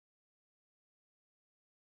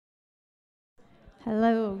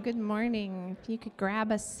Hello, good morning. If you could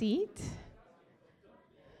grab a seat.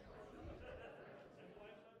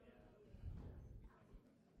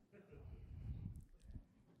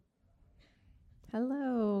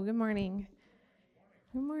 Hello, good morning.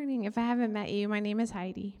 Good morning. If I haven't met you, my name is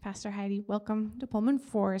Heidi, Pastor Heidi. Welcome to Pullman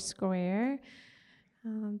Foursquare.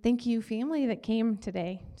 Thank you, family, that came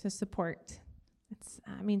today to support.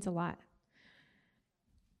 It means a lot.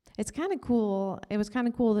 It's kind of cool. It was kind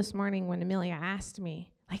of cool this morning when Amelia asked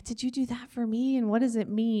me, did you do that for me? And what does it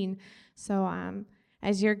mean? So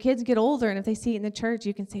as your kids get older and if they see it in the church,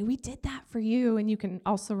 you can say, we did that for you. And you can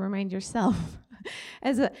also remind yourself.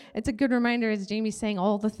 It's a good reminder, as Jamie's saying,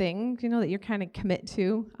 all the things, that you're kind of commit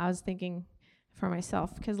to. I was thinking for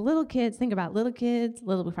myself, because think about little kids,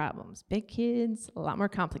 little problems. Big kids, a lot more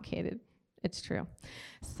complicated. It's true.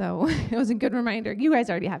 So it was a good reminder. You guys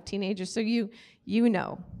already have teenagers, so you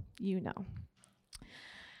know.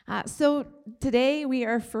 So today we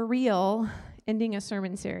are for real ending a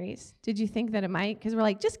sermon series. Did you think that it might? Because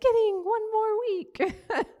we're just kidding, one more week.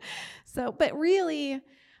 But really,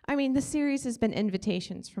 the series has been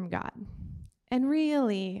invitations from God. And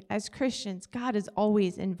really, as Christians, God is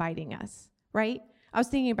always inviting us, right? I was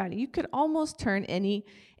thinking about it. You could almost turn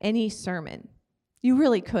any sermon, you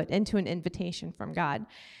really could, into an invitation from God.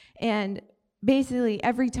 And basically,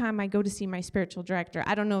 every time I go to see my spiritual director,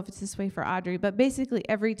 I don't know if it's this way for Audrey, but basically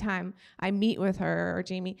every time I meet with her or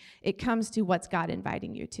Jamie, it comes to what's God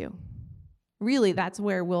inviting you to. Really, that's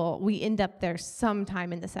where we end up there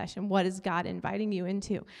sometime in the session. What is God inviting you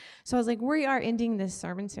into? So I was like, we are ending this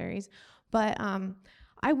sermon series, but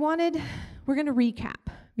we're going to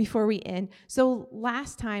recap before we end. So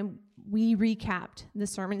last time we recapped the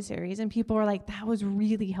sermon series, and people were like, that was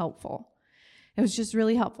really helpful. It was just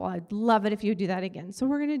really helpful. I'd love it if you would do that again. So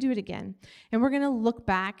we're going to do it again. And we're going to look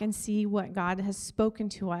back and see what God has spoken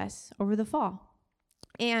to us over the fall.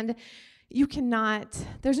 And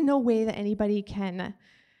there's no way that anybody can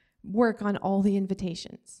work on all the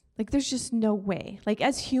invitations. There's just no way.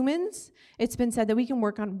 As humans, it's been said that we can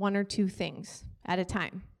work on one or two things at a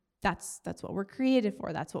time. That's what we're created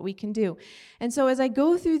for. That's what we can do. And so as I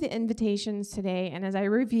go through the invitations today, and as I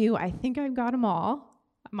review, I think I've got them all.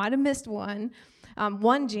 I might have missed one.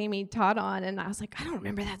 One Jamie taught on, and I was like, I don't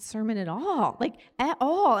remember that sermon at all, at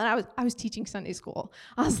all. And I was teaching Sunday school.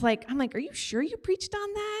 I'm like, are you sure you preached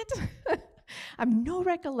on that? I have no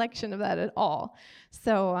recollection of that at all.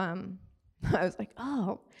 So I was like,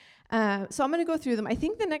 oh. So I'm going to go through them. I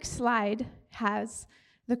think the next slide has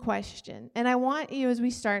the question. And I want you, as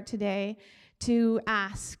we start today, to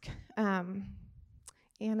ask,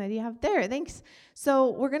 Anna, do you have there? Thanks.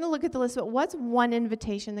 So we're going to look at the list, but what's one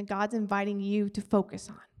invitation that God's inviting you to focus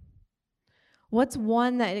on? What's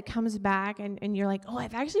one that it comes back and you're like, oh,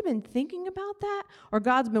 I've actually been thinking about that? Or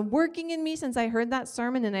God's been working in me since I heard that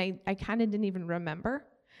sermon and I kind of didn't even remember.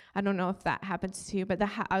 I don't know if that happens to you, but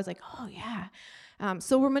I was like, oh, yeah.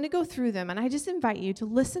 So we're going to go through them, and I just invite you to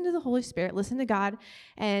listen to the Holy Spirit, listen to God,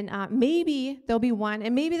 and maybe there'll be one,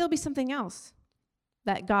 and maybe there'll be something else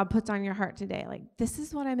that God puts on your heart today. This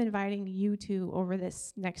is what I'm inviting you to over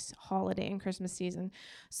this next holiday and Christmas season.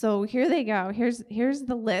 So here they go. Here's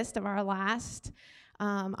the list of our last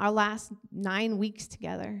 9 weeks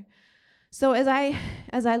together. So as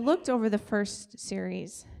I looked over the first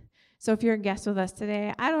series, so if you're a guest with us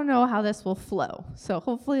today, I don't know how this will flow. So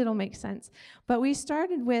hopefully it'll make sense. But we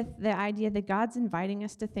started with the idea that God's inviting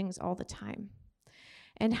us to things all the time,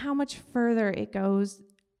 and how much further it goes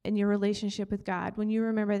in your relationship with God when you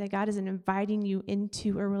remember that God isn't inviting you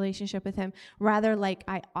into a relationship with him, rather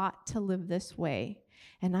I ought to live this way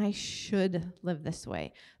and I should live this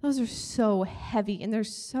way. Those are so heavy and they're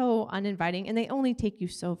so uninviting, and they only take you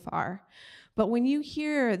so far. But when you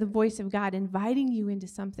hear the voice of God inviting you into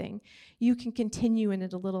something, you can continue in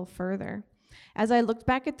it a little further. As I looked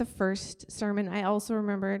back at the first sermon, I also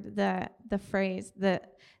remembered the phrase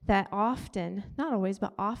that often, not always,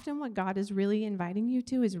 but often what God is really inviting you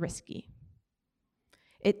to is risky.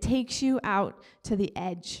 It takes you out to the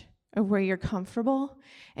edge of where you're comfortable,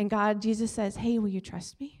 and Jesus says, hey, will you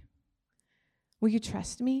trust me? Will you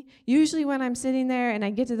trust me? Usually when I'm sitting there and I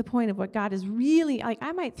get to the point of what God is really,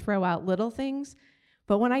 I might throw out little things,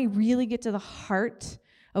 but when I really get to the heart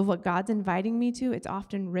of what God's inviting me to, it's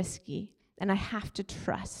often risky, and I have to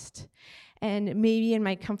trust. And maybe in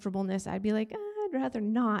my comfortableness, I'd be like, I'd rather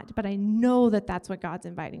not, but I know that that's what God's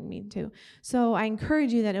inviting me to. So I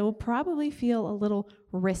encourage you that it will probably feel a little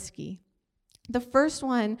risky. The first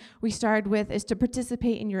one we started with is to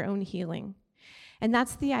participate in your own healing. And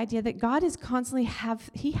that's the idea that God is constantly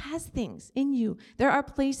he has things in you. There are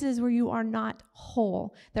places where you are not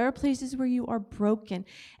whole. There are places where you are broken.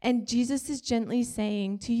 And Jesus is gently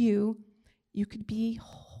saying to you, you could be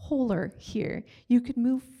wholer here. You could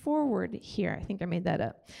move forward here. I think I made that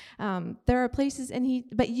up. There are places,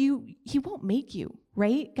 but he won't make you,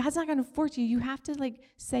 right? God's not going to force you. You have to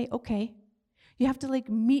say, okay. You have to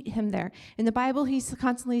meet him there. In the Bible, he's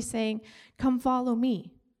constantly saying, come follow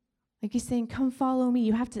me. He's saying, come follow me.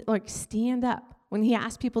 You have to stand up. When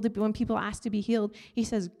people ask to be healed, he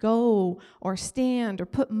says, go or stand or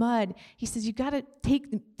put mud. He says, you got to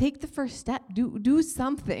take the first step. Do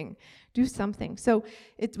something. Do something. So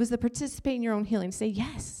it was to participate in your own healing. Say,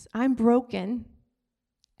 yes, I'm broken,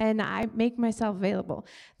 and I make myself available.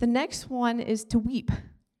 The next one is to weep.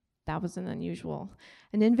 That was an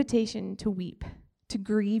invitation to weep, to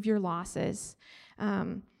grieve your losses.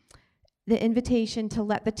 The invitation to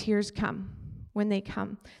let the tears come when they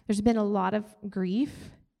come. There's been a lot of grief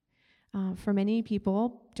for many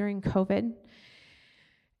people during COVID.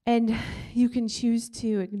 And you can choose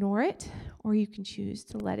to ignore it, or you can choose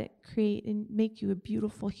to let it create and make you a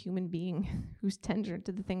beautiful human being who's tender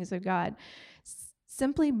to the things of God.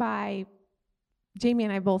 Jamie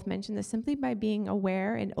and I both mentioned this, simply by being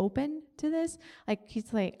aware and open to this.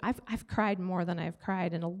 He's like, I've cried more than I've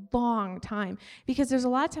cried in a long time, because there's a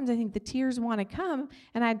lot of times I think the tears want to come,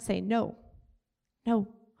 and I'd say, no,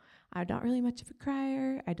 I'm not really much of a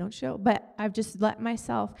crier. I don't show, but I've just let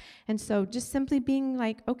myself. And so just simply being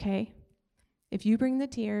okay, if you bring the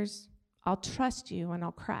tears, I'll trust you and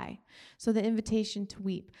I'll cry. So the invitation to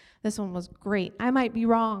weep. This one was great. I might be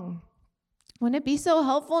wrong. Wouldn't it be so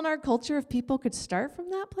helpful in our culture if people could start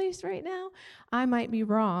from that place right now? I might be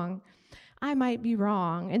wrong. I might be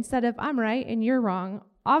wrong. Instead of I'm right and you're wrong,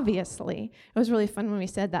 obviously. It was really fun when we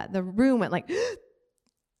said that. The room went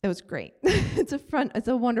it was great. It's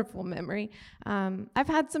a wonderful memory. I've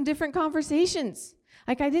had some different conversations.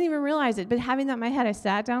 I didn't even realize it, but having that in my head, I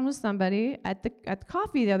sat down with somebody at the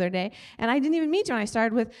coffee the other day, and I didn't even meet you, and I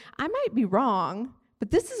started with, I might be wrong, but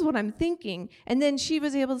this is what I'm thinking. And then she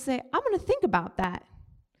was able to say, I'm going to think about that.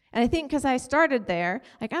 And I think because I started there,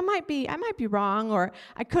 I might be wrong, or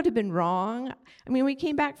I could have been wrong. I mean, we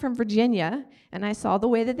came back from Virginia, and I saw the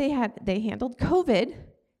way that they handled COVID.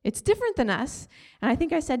 It's different than us. And I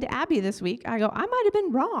think I said to Abby this week, I might have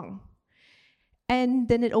been wrong. And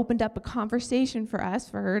then it opened up a conversation for us,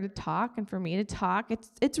 for her to talk and for me to talk.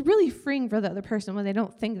 It's really freeing for the other person when they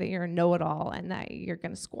don't think that you're a know-it-all and that you're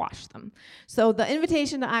going to squash them. So the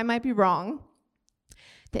invitation to I might be wrong,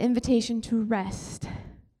 the invitation to rest.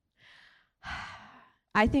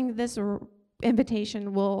 I think this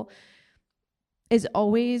invitation is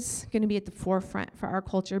always going to be at the forefront for our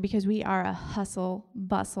culture, because we are a hustle,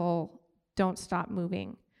 bustle, don't stop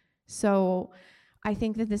moving. So I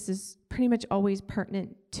think that this is pretty much always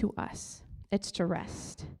pertinent to us. It's to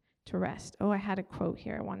rest, to rest. Oh, I had a quote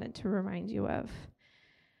here I wanted to remind you of.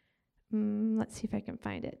 Let's see if I can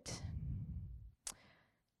find it.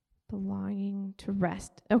 Belonging to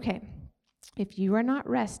rest. Okay. If you are not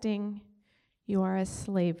resting, you are a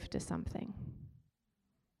slave to something.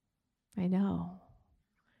 I know.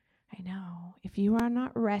 If you are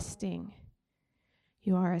not resting,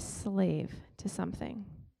 you are a slave to something.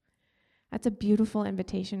 That's a beautiful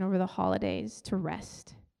invitation over the holidays, to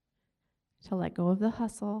rest, to let go of the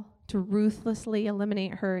hustle, to ruthlessly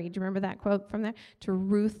eliminate hurry. Do you remember that quote from there? To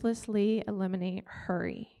ruthlessly eliminate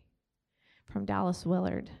hurry, from Dallas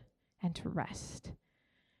Willard. And to rest,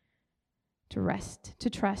 to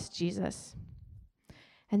trust Jesus.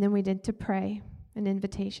 And then we did to pray, an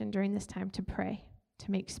invitation during this time to pray, to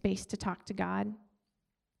make space to talk to God.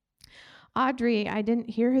 Audrey, I didn't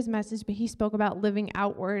hear his message, but he spoke about living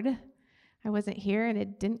outward. I wasn't here, and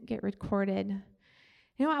it didn't get recorded.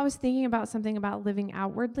 I was thinking about something about living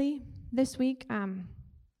outwardly this week.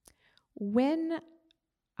 When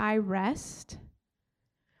I rest,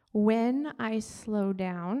 when I slow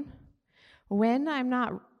down, when I'm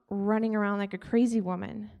not running around like a crazy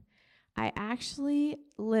woman, I actually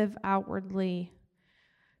live outwardly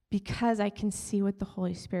because I can see what the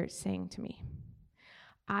Holy Spirit's saying to me.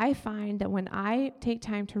 I find that when I take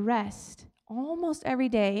time to rest, almost every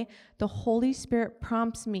day, the Holy Spirit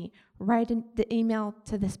prompts me, write in the email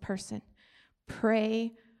to this person,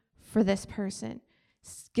 pray for this person,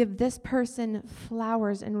 give this person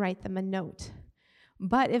flowers and write them a note.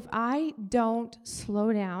 But if I don't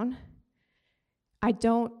slow down, I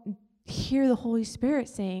don't hear the Holy Spirit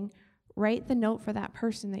saying, write the note for that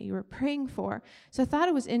person that you were praying for. So I thought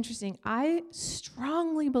it was interesting. I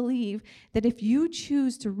strongly believe that if you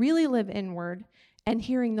choose to really live inward and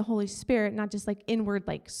hearing the Holy Spirit, not just like inward,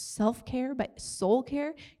 like self-care, but soul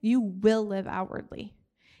care, you will live outwardly.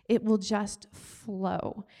 It will just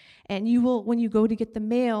flow. And you will, when you go to get the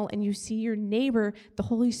mail and you see your neighbor, the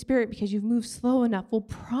Holy Spirit, because you've moved slow enough, will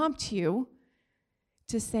prompt you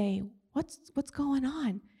to say, what's going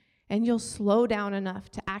on? And you'll slow down enough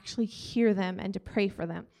to actually hear them and to pray for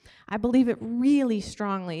them. I believe it really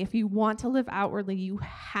strongly. If you want to live outwardly, you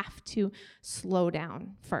have to slow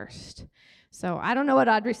down first. So I don't know what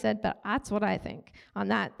Audrey said, but that's what I think on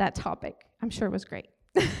that topic. I'm sure it was great.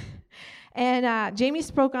 And Jamie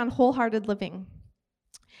spoke on wholehearted living.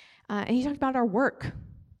 And he talked about our work,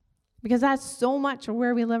 because that's so much of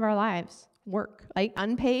where we live our lives. Work, like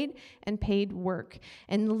unpaid and paid work,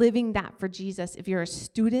 and living that for Jesus. If you're a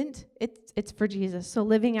student, it's for Jesus. So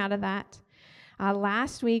living out of that.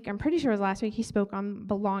 Last week, I'm pretty sure it was last week, he spoke on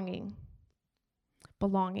belonging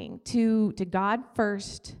to God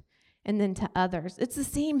first and then to others. It's the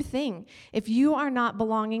same thing. If you are not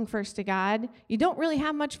belonging first to God, you don't really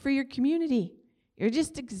have much for your community. You're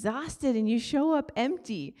just exhausted and you show up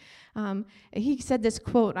empty. He said this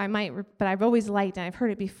quote, but I've always liked, and I've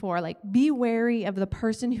heard it before, like, be wary of the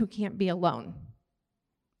person who can't be alone,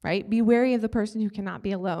 right? Be wary of the person who cannot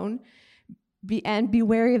be alone, and be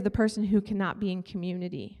wary of the person who cannot be in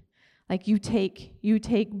community. Like, you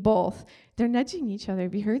take both. They're nudging each other.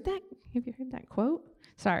 Have you heard that? Have you heard that quote?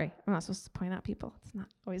 Sorry, I'm not supposed to point out people. It's not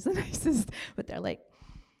always the nicest, but they're like,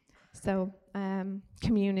 so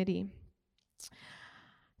community.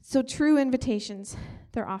 So true invitations,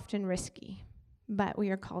 they're often risky, but we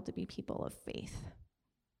are called to be people of faith.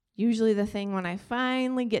 Usually the thing when I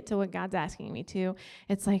finally get to what God's asking me to,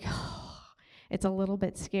 it's like, it's a little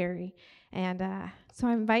bit scary. And so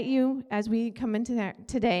I invite you, as we come into that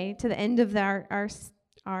today, to the end of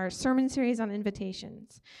our sermon series on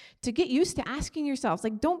invitations, to get used to asking yourselves,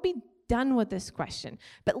 like, don't be done with this question,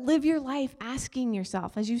 but live your life asking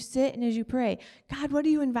yourself as you sit and as you pray, God, what are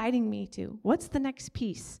you inviting me to? What's the next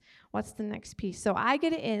piece? What's the next piece? So I get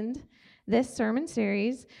to end this sermon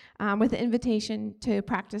series with an invitation to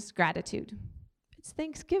practice gratitude. It's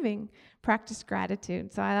Thanksgiving. Practice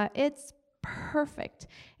gratitude. So I thought it's perfect.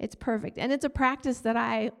 It's perfect. And it's a practice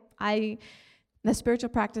that the spiritual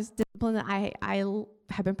practice discipline that I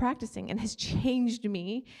have been practicing and has changed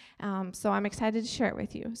me. So I'm excited to share it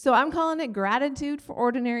with you. So I'm calling it Gratitude for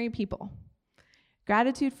Ordinary People.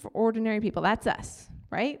 Gratitude for Ordinary People. That's us,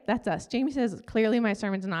 right? That's us. Jamie says, clearly my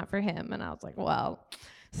sermon's not for him. And I was like, well,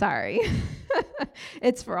 sorry.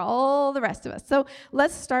 It's for all the rest of us. So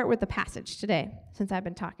let's start with the passage today, since I've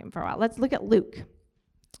been talking for a while. Let's look at Luke.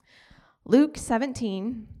 Luke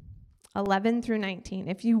 17, 11 through 19.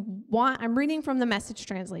 If you want, I'm reading from the Message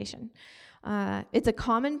translation. It's a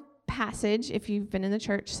common passage if you've been in the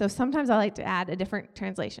church, so sometimes I like to add a different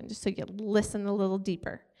translation just so you can listen a little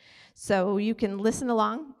deeper. So you can listen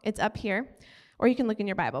along, it's up here, or you can look in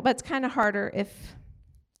your Bible, but it's kind of harder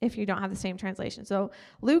if you don't have the same translation. So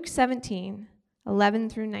Luke 17, 11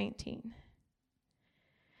 through 19.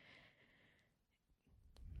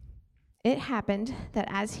 It happened that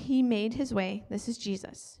as he made his way, this is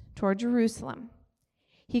Jesus, toward Jerusalem,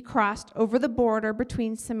 he crossed over the border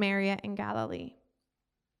between Samaria and Galilee.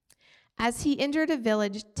 As he entered a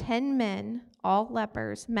village, 10 men, all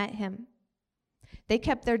lepers, met him. They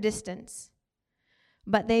kept their distance,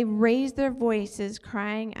 but they raised their voices,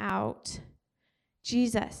 crying out,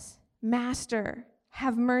 Jesus, Master,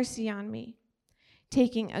 have mercy on me.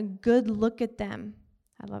 Taking a good look at them,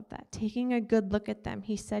 I love that. Taking a good look at them,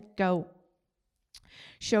 he said, go,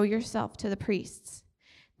 show yourself to the priests.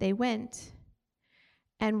 They went,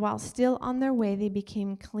 and while still on their way, they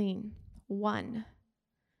became clean. One.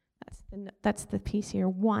 That's the piece here.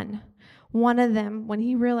 One of them, when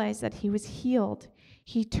he realized that he was healed,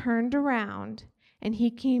 he turned around and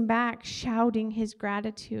he came back shouting his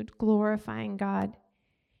gratitude, glorifying God.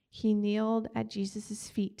 He kneeled at Jesus'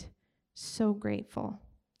 feet, so grateful.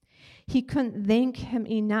 He couldn't thank him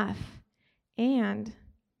enough, and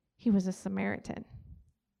he was a Samaritan.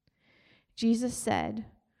 Jesus said,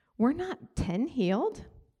 "We're not 10 healed?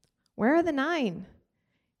 Where are the 9?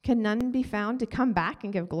 Can none be found to come back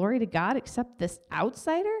and give glory to God except this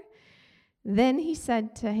outsider?" Then he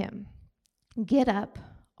said to him, "Get up,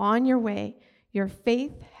 on your way. Your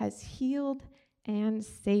faith has healed and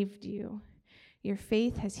saved you." Your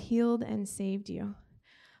faith has healed and saved you.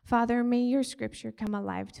 Father, may your scripture come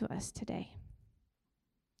alive to us today.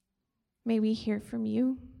 May we hear from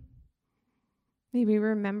you. May we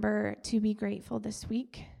remember to be grateful this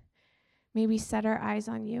week. May we set our eyes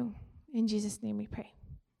on you. In Jesus' name we pray.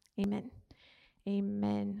 Amen.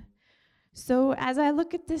 Amen. So as I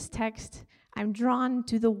look at this text, I'm drawn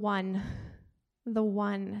to the one. the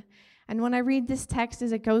one. And when I read this text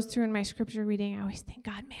as it goes through in my scripture reading, I always think,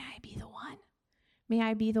 God, may I be the one. May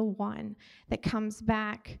I be the one that comes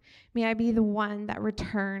back. May I be the one that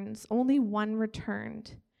returns. Only one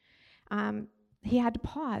returned. He had to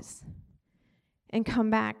pause and come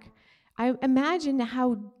back. I imagine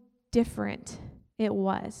how different it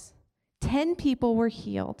was. 10 people were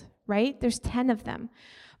healed, right? There's 10 of them,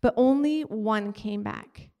 but only one came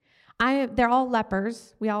back. They're all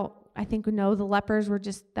lepers. We all, I think, know the lepers were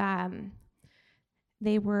just, their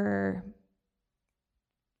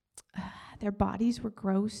bodies were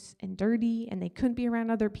gross and dirty, and they couldn't be around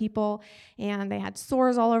other people, and they had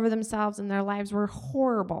sores all over themselves, and their lives were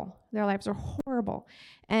horrible.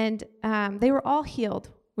 And they were all healed,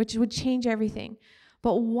 which would change everything.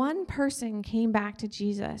 But one person came back to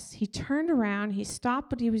Jesus. He turned around, he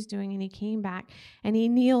stopped what he was doing, and he came back, and he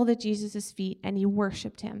kneeled at Jesus' feet, and he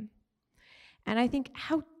worshiped him. And I think,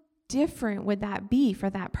 how different would that be for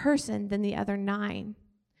that person than the other 9?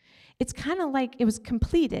 It's kind of like it was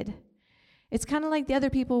completed. It's kind of like the other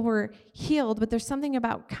people were healed, but there's something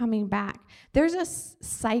about coming back. There's a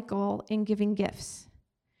cycle in giving gifts.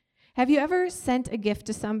 Have you ever sent a gift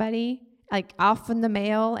to somebody, like off in the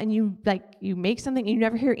mail, and you make something and you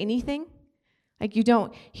never hear anything? Like you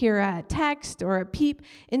don't hear a text or a peep.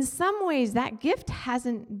 In some ways, that gift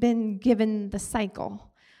hasn't been given the cycle.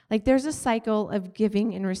 Like there's a cycle of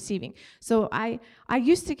giving and receiving. So I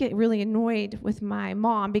used to get really annoyed with my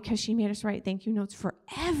mom because she made us write thank you notes for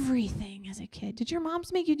everything as a kid. Did your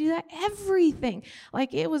moms make you do that? Everything.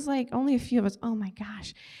 Like it was like only a few of us. Oh my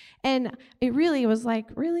gosh. And it really was like,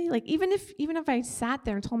 really? Like even if I sat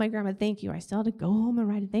there and told my grandma thank you, I still had to go home and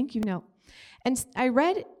write a thank you note. And I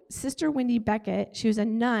read Sister Wendy Beckett. She was a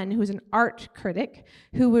nun who was an art critic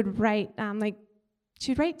who would write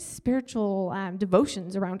she'd write spiritual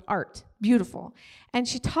devotions around art. Beautiful. And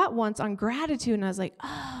she taught once on gratitude, and I was like,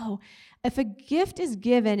 oh, if a gift is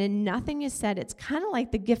given and nothing is said, it's kind of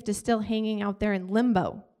like the gift is still hanging out there in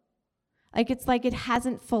limbo. Like it's like it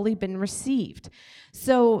hasn't fully been received.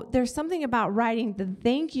 So there's something about writing the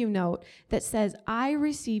thank you note that says, I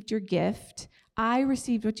received your gift, I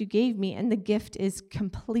received what you gave me, and the gift is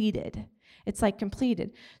completed. It's like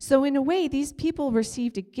completed. So in a way, these people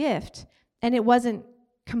received a gift, and it wasn't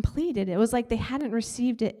completed. It was like they hadn't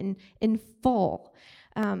received it in full.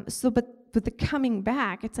 But the coming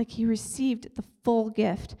back, it's like he received the full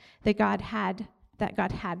gift that God had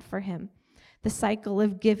for him. The cycle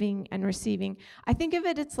of giving and receiving. I think of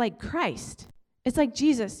it, it's like Christ. It's like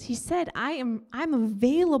Jesus. He said, I'm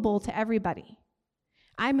available to everybody.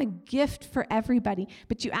 I'm a gift for everybody,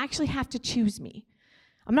 but you actually have to choose me.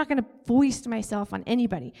 I'm not going to foist myself on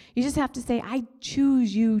anybody. You just have to say, I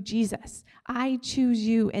choose you, Jesus. I choose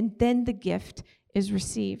you, and then the gift is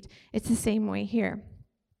received. It's the same way here.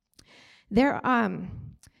 There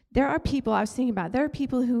are people, I was thinking about, there are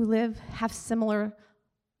people who have similar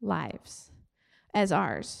lives as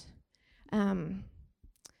ours.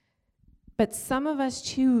 But some of us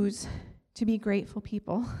choose to be grateful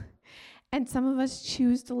people, and some of us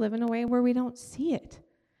choose to live in a way where we don't see it.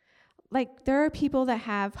 Like, there are people that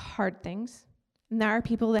have hard things, and there are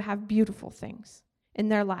people that have beautiful things in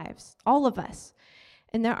their lives, all of us.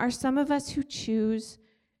 And there are some of us who choose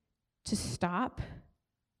to stop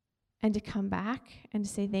and to come back and to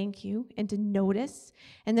say thank you and to notice.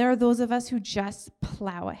 And there are those of us who just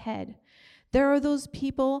plow ahead. There are those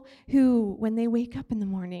people who, when they wake up in the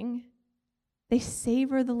morning, they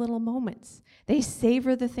savor the little moments. They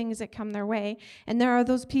savor the things that come their way. And there are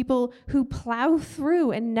those people who plow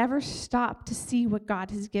through and never stop to see what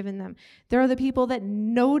God has given them. There are the people that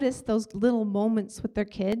notice those little moments with their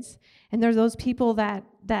kids. And there are those people that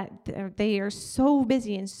they are so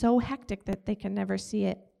busy and so hectic that they can never see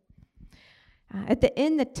it. At the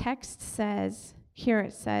end, the text says, he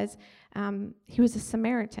was a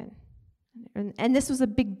Samaritan. And this was a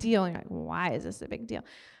big deal. And you're like, why is this a big deal?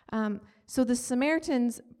 So the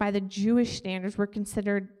Samaritans, by the Jewish standards, were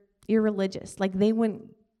considered irreligious. Like, they wouldn't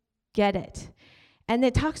get it. And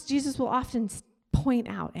Jesus will often point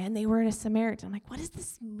out, and they were a Samaritan. I'm like, what does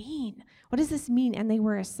this mean? What does this mean? And they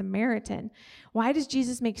were a Samaritan. Why does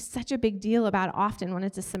Jesus make such a big deal about it often when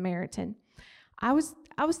it's a Samaritan? I was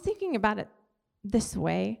thinking about it this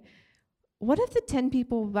way. What if the 10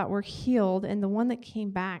 people that were healed and the one that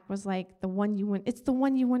came back was like the one you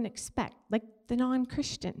wouldn't expect, like the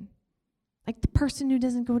non-Christian, like the person who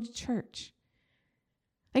doesn't go to church?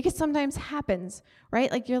 Like, it sometimes happens, right?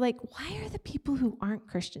 Like, you're like, why are the people who aren't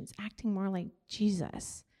Christians acting more like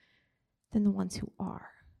Jesus than the ones who are?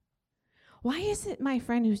 Why is it my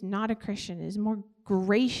friend who's not a Christian is more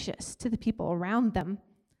gracious to the people around them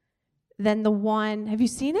than the one, have you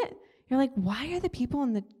seen it? You're like, why are the people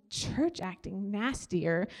in the church acting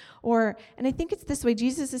nastier? And I think it's this way.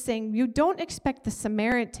 Jesus is saying, you don't expect the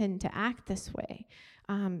Samaritan to act this way.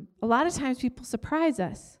 A lot of times people surprise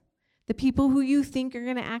us. The people who you think are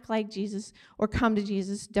going to act like Jesus or come to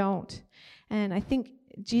Jesus don't. And I think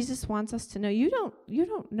Jesus wants us to know, you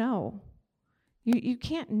don't know. You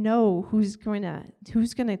can't know who's going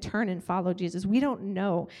to turn and follow Jesus. We don't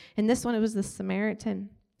know. And this one, it was the Samaritan.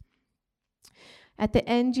 At the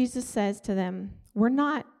end, Jesus says to them, "We're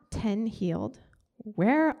not 10 healed.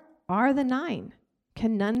 Where are the 9?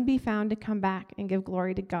 Can none be found to come back and give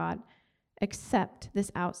glory to God except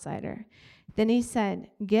this outsider?" Then he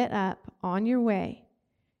said, "Get up, on your way.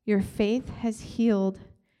 Your faith has healed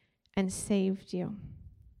and saved you."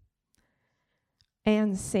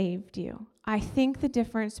 And saved you. I think the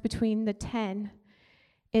difference between the 10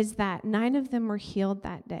 is that 9 of them were healed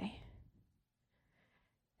that day.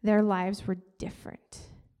 Their lives were different.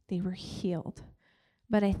 They were healed.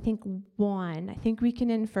 But I think we can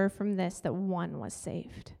infer from this that 1 was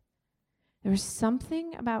saved. There was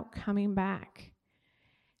something about coming back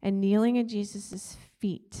and kneeling at Jesus'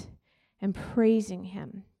 feet and praising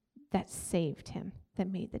him that saved him, that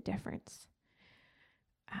made the difference.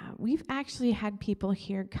 We've actually had people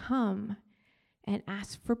here come and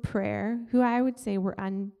ask for prayer who I would say were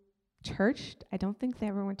unchurched. I don't think they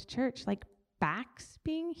ever went to church, like backs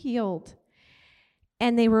being healed.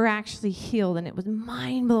 And they were actually healed, and it was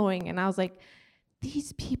mind-blowing. And I was like,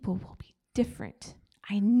 these people will be different.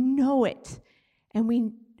 I know it. And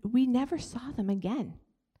we never saw them again.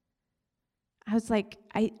 I was like,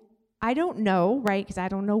 I don't know, right, because I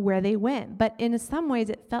don't know where they went. But in some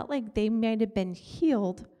ways, it felt like they might have been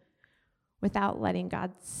healed without letting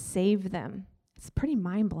God save them. It's pretty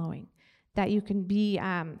mind-blowing that you can be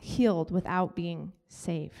healed without being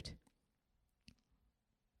saved.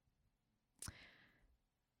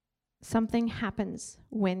 Something happens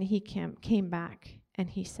when he came back and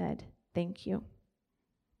he said, "Thank you."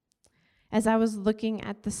 As I was looking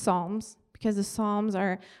at the Psalms, because the Psalms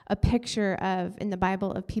are a picture in the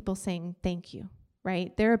Bible of people saying thank you,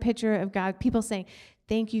 right? They're a picture of God, people saying,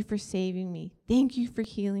 "Thank you for saving me. Thank you for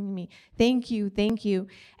healing me. Thank you, thank you."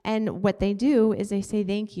 And what they do is they say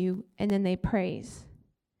thank you, and then they praise.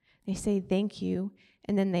 They say thank you,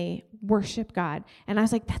 and then they worship God. And I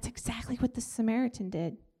was like, that's exactly what the Samaritan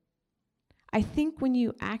did. I think when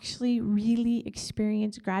you actually really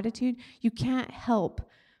experience gratitude, you can't help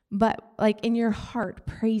but like in your heart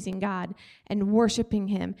praising God and worshiping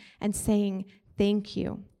him and saying thank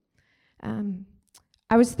you.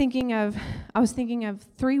 I was thinking of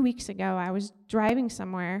 3 weeks ago, I was driving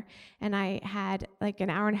somewhere and I had like an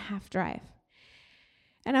hour and a half drive.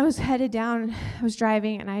 And I was headed down, I was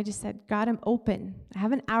driving and I just said, "God, I'm open. I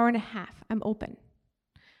have an hour and a half. I'm open.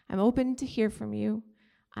 I'm open to hear from you.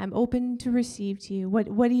 I'm open to receive to you.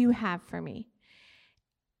 What do you have for me?"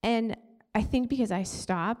 And I think because I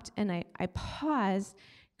stopped and I paused,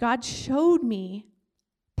 God showed me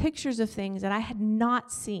pictures of things that I had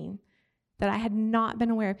not seen, that I had not been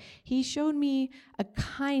aware of. He showed me a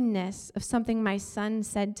kindness of something my son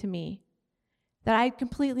said to me that I had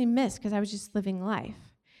completely missed because I was just living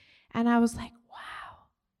life. And I was like,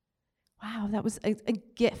 wow, that was a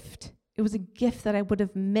gift. It was a gift that I would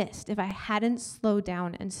have missed if I hadn't slowed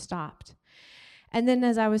down and stopped. And then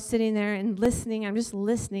as I was sitting there and listening, I'm just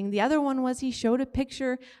listening. The other one was he showed a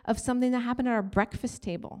picture of something that happened at our breakfast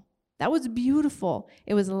table. That was beautiful.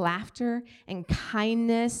 It was laughter and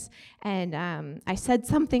kindness. And I said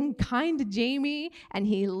something kind to Jamie, and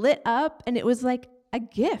he lit up, and it was like a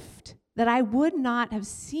gift that I would not have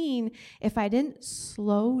seen if I didn't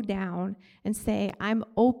slow down and say, "I'm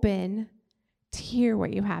open to hear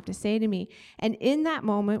what you have to say to me." And in that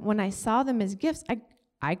moment, when I saw them as gifts,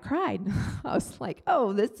 I cried. I was like,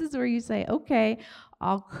 oh, this is where you say, okay,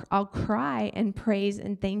 I'll cry and praise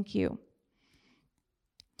and thank you.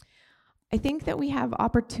 I think that we have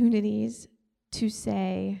opportunities to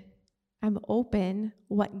say, "I'm open.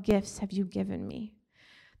 What gifts have you given me?"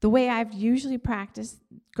 The way I've usually practiced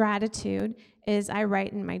gratitude is I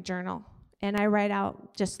write in my journal, and I write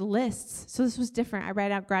out just lists. So this was different. I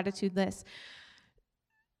write out gratitude lists.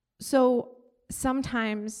 So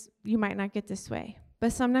sometimes you might not get this way,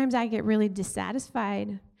 but sometimes I get really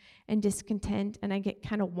dissatisfied and discontent, and I get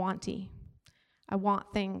kind of wanty. I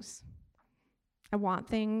want things. I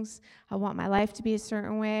want my life to be a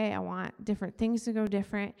certain way. I want different things to go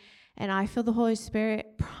different. And I feel the Holy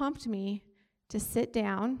Spirit prompt me to sit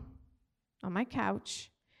down on my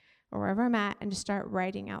couch or wherever I'm at and just start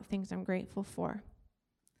writing out things I'm grateful for.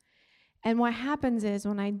 And what happens is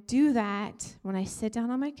when I do that, when I sit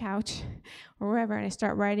down on my couch or wherever and I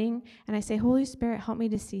start writing and I say, Holy Spirit, help me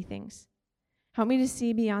to see things. Help me to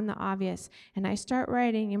see beyond the obvious. And I start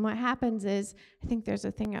writing, and what happens is, I think there's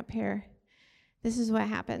a thing up here. This is what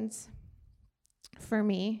happens for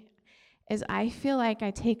me, is I feel like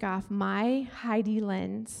I take off my Heidi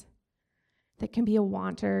lens that can be a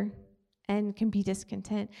wanter and can be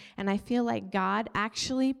discontent. And I feel like God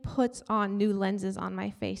actually puts on new lenses on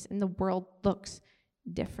my face, and the world looks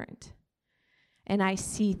different. And I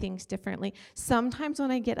see things differently. Sometimes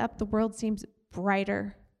when I get up, the world seems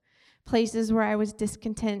brighter. Places where I was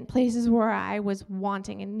discontent, places where I was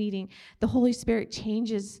wanting and needing, the Holy Spirit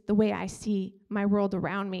changes the way I see my world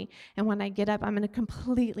around me. And when I get up, I'm in a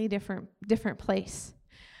completely different place.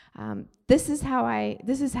 This is how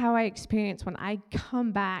I experience when I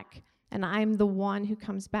come back, and I'm the one who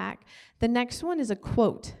comes back. The next one is a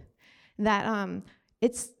quote that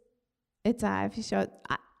if you show it,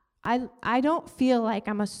 I don't feel like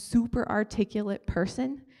I'm a super articulate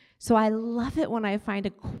person. So I love it when I find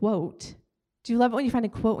a quote. Do you love it when you find a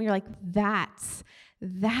quote and you're like, that's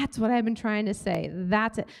what I've been trying to say.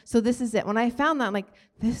 That's it. So this is it. When I found that, I'm like,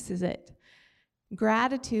 this is it.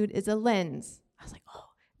 Gratitude is a lens. I was like, oh,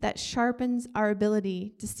 that sharpens our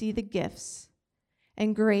ability to see the gifts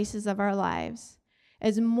and graces of our lives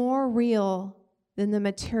as more real than the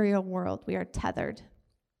material world we are tethered.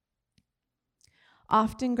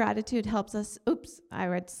 Often gratitude helps us,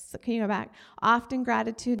 Often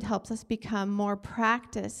gratitude helps us become more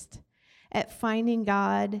practiced at finding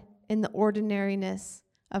God in the ordinariness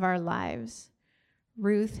of our lives.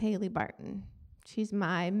 Ruth Haley Barton. She's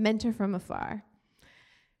my mentor from afar.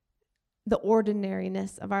 The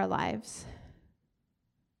ordinariness of our lives.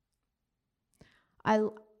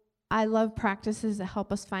 I love practices that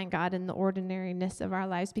help us find God in the ordinariness of our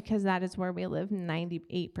lives, because that is where we live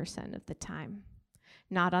 98% of the time.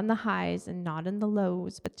 Not on the highs and not in the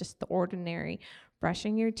lows, but just the ordinary.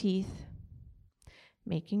 Brushing your teeth,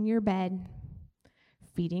 making your bed,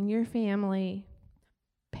 feeding your family,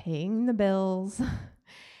 paying the bills,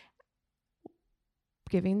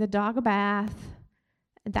 giving the dog a bath.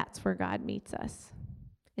 That's where God meets us,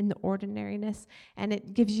 in the ordinariness. And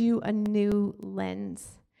it gives you a new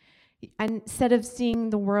lens. And instead of seeing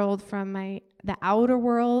the world from the outer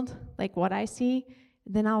world, like what I see,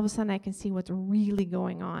 then all of a sudden I can see what's really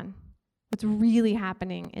going on, what's really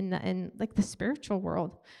happening in like the spiritual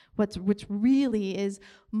world, which really is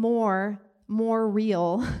more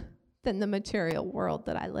real than the material world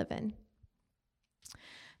that I live in.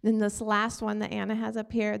 Then this last one that Anna has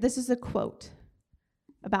up here, this is a quote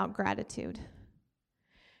about gratitude.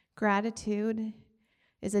 Gratitude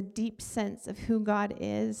is a deep sense of who God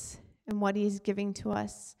is and what He's giving to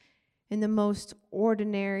us in the most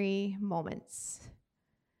ordinary moments.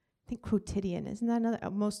 I think quotidian, isn't that another?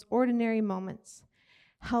 Most ordinary moments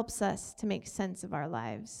helps us to make sense of our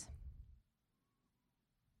lives.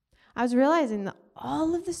 I was realizing that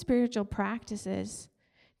all of the spiritual practices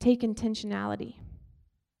take intentionality.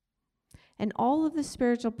 And all of the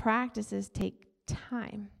spiritual practices take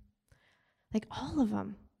time. Like all of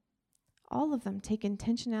them take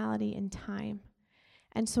intentionality and time.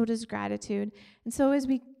 And so does gratitude. And so as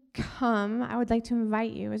we come, I would like to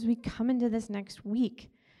invite you, as we come into this next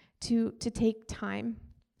week, to take time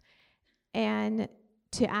and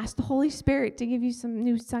to ask the Holy Spirit to give you some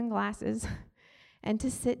new sunglasses and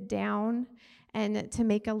to sit down and to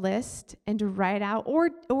make a list and to write out,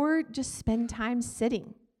 or just spend time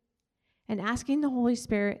sitting and asking the Holy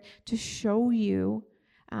Spirit to show you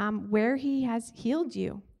where He has healed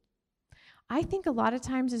you. I think a lot of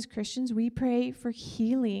times as Christians, we pray for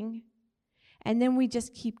healing, and then we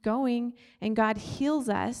just keep going, and God heals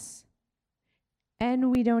us,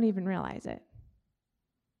 and we don't even realize it.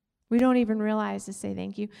 We don't even realize to say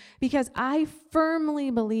thank you, because I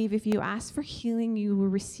firmly believe if you ask for healing, you will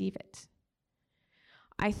receive it.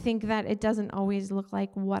 I think that it doesn't always look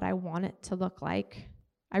like what I want it to look like.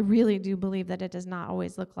 I really do believe that it does not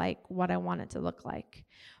always look like what I want it to look like.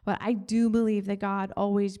 But I do believe that God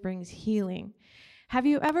always brings healing. Have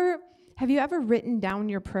you ever written down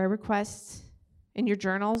your prayer requests in your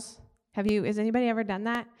journals? Has anybody ever done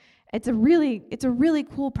that? It's a really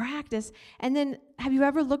cool practice. And then have you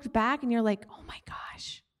ever looked back and you're like, oh my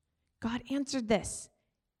gosh, God answered this,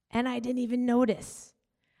 and I didn't even notice.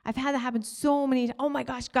 I've had that happen so many times. Oh my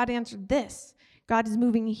gosh, God answered this. God is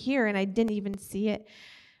moving here, and I didn't even see it.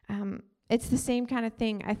 It's the same kind of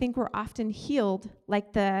thing. I think we're often healed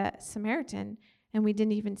like the Samaritan, and we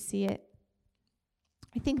didn't even see it.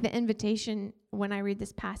 I think the invitation when I read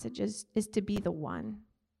this passage is to be the one.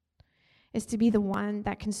 Is to be the one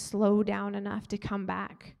that can slow down enough to come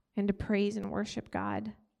back and to praise and worship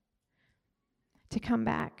God, to come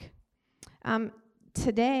back.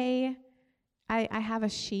 Today, I have a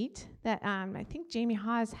sheet that I think Jamie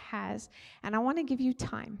Hawes has, and I want to give you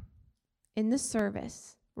time in the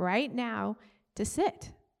service right now to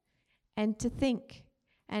sit and to think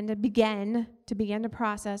and to begin to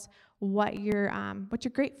process what you're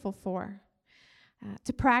grateful for,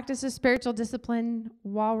 to practice a spiritual discipline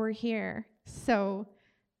while we're here. So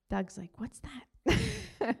Doug's like, what's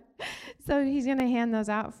that? So he's going to hand those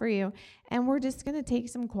out for you. And we're just going to take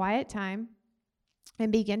some quiet time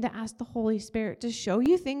and begin to ask the Holy Spirit to show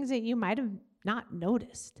you things that you might have not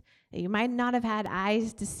noticed, that you might not have had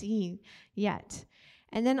eyes to see yet.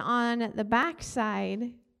 And then on the back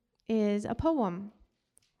side is a poem.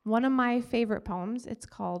 One of my favorite poems. It's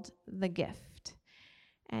called The Gift.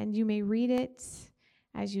 And you may read it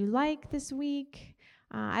as you like this week.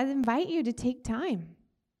 I'd invite you to take time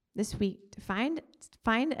this week to find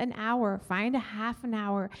an hour, find a half an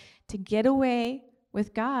hour to get away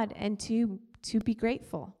with God and to be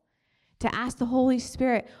grateful, to ask the Holy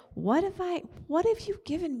Spirit, what have you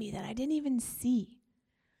given me that I didn't even see?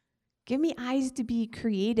 Give me eyes to be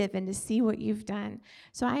creative and to see what you've done.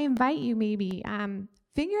 So I invite you maybe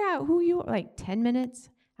figure out who you are, like 10 minutes,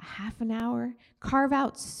 a half an hour, carve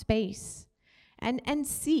out space and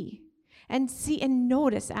see and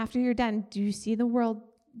notice after you're done. Do you see the world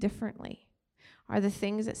differently? Are the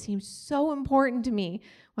things that seem so important to me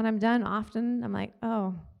when I'm done often, I'm like,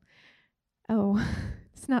 oh,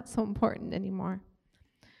 it's not so important anymore.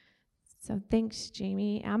 So thanks,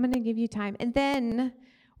 Jamie. I'm going to give you time. And then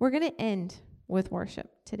we're going to end with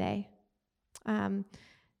worship today.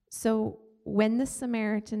 So when the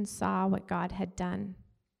Samaritan saw what God had done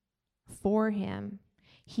for him,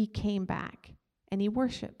 he came back and he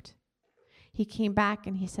worshiped. He came back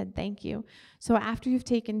and he said, thank you. So after you've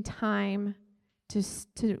taken time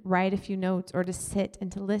to write a few notes or to sit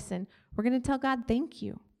and to listen, we're going to tell God, thank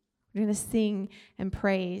you. We're going to sing and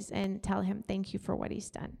praise and tell him thank you for what he's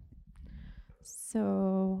done.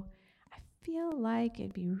 So I feel like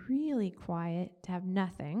it'd be really quiet to have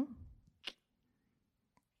nothing.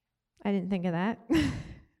 I didn't think of that.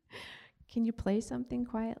 Can you play something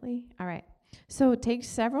quietly? All right. So take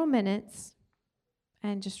several minutes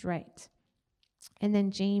and just write. And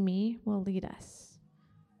then Jamie will lead us.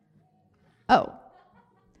 Oh.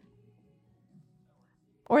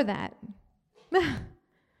 Or that.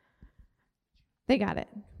 They got it.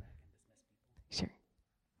 Sure.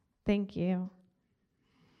 Thank you.